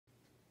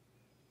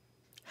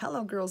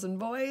Hello, girls and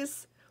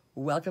boys.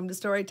 Welcome to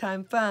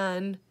Storytime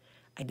Fun.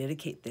 I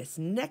dedicate this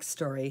next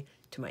story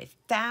to my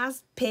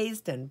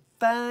fast-paced and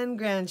fun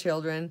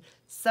grandchildren,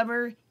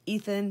 Summer,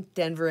 Ethan,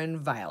 Denver, and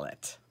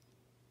Violet.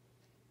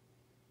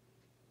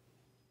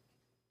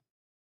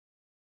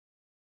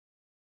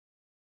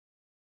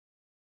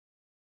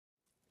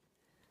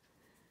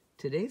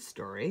 Today's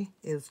story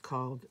is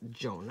called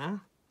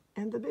Jonah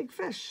and the Big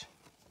Fish.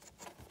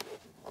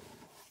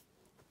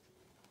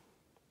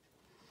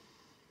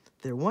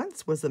 There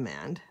once was a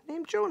man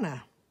named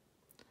Jonah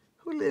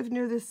who lived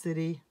near the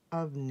city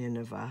of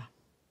Nineveh.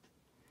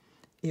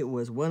 It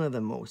was one of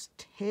the most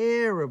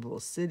terrible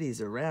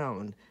cities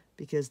around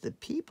because the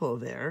people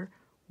there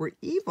were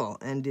evil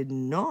and did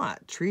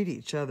not treat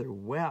each other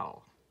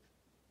well.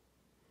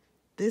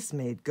 This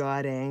made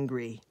God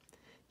angry.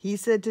 He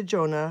said to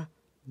Jonah,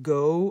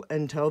 "Go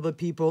and tell the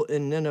people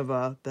in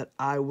Nineveh that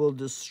I will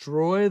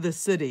destroy the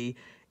city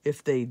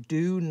if they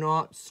do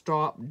not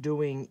stop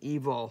doing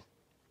evil."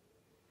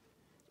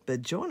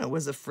 But Jonah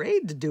was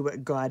afraid to do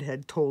what God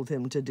had told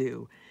him to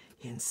do.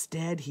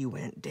 Instead, he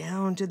went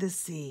down to the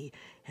sea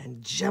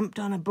and jumped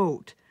on a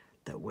boat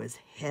that was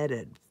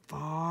headed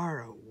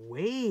far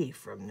away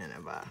from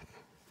Nineveh.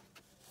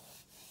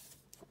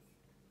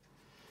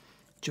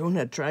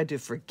 Jonah tried to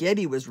forget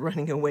he was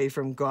running away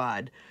from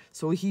God,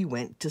 so he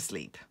went to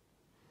sleep.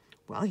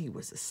 While he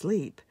was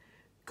asleep,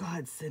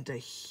 God sent a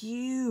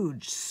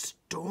huge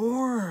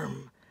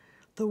storm.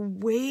 The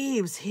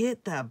waves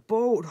hit the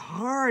boat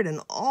hard,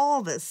 and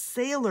all the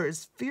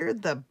sailors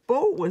feared the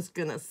boat was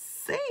going to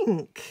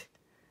sink.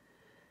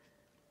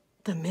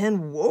 The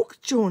men woke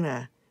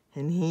Jonah,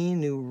 and he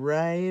knew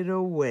right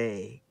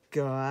away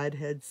God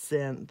had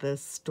sent the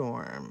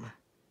storm.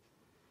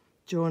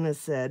 Jonah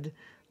said,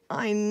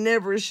 "I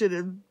never should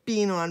have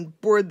been on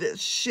board this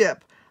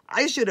ship.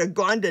 I should have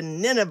gone to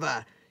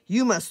Nineveh.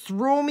 You must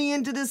throw me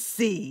into the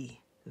sea.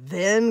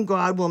 Then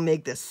God will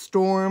make the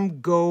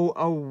storm go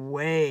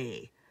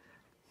away."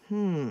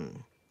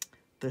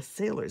 The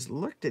sailors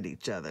looked at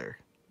each other.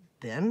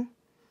 Then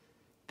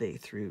they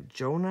threw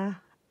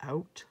Jonah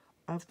out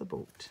of the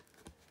boat.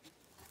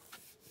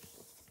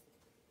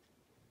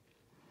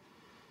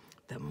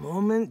 The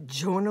moment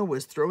Jonah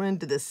was thrown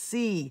into the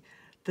sea,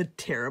 the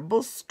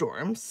terrible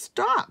storm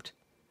stopped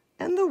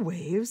and the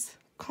waves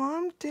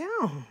calmed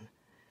down.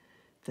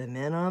 The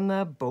men on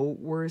the boat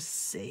were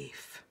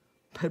safe,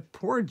 but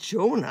poor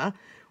Jonah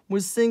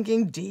was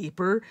sinking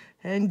deeper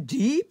and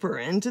deeper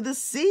into the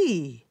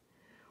sea.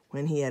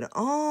 When he had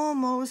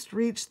almost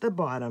reached the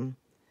bottom,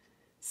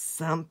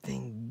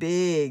 something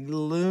big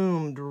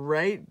loomed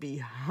right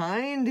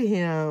behind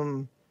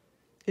him.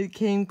 It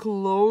came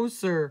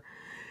closer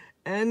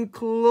and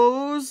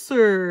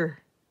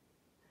closer.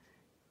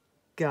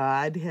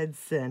 God had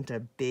sent a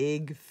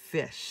big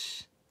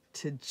fish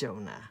to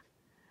Jonah.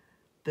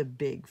 The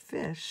big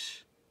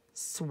fish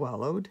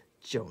swallowed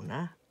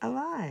Jonah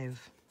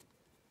alive.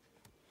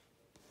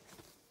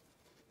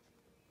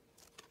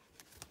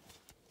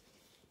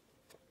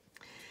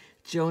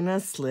 Jonah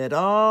slid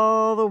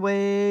all the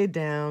way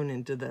down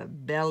into the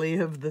belly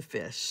of the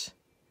fish.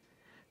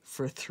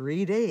 For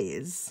 3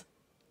 days,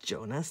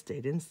 Jonah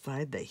stayed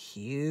inside the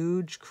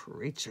huge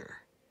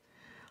creature.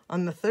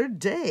 On the 3rd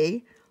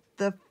day,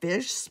 the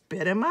fish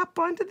spit him up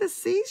onto the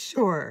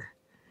seashore.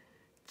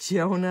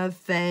 Jonah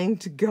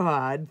thanked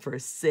God for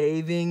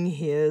saving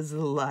his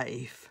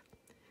life.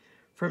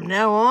 "From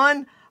now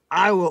on,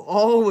 I will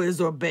always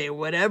obey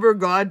whatever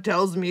God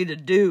tells me to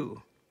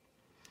do."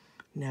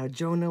 Now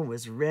Jonah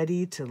was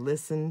ready to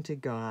listen to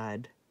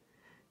God.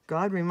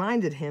 God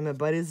reminded him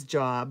about his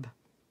job.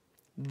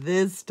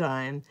 This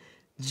time,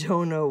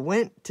 Jonah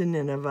went to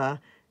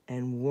Nineveh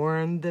and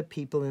warned the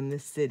people in the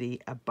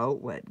city about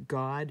what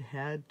God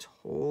had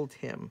told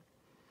him.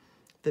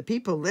 The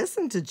people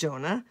listened to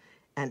Jonah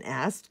and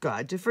asked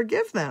God to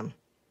forgive them.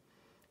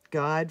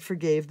 God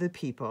forgave the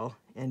people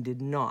and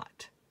did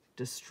not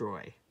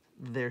destroy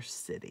their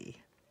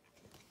city.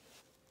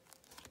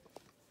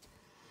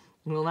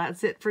 Well,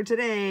 that's it for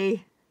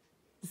today.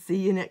 See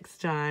you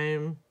next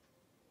time.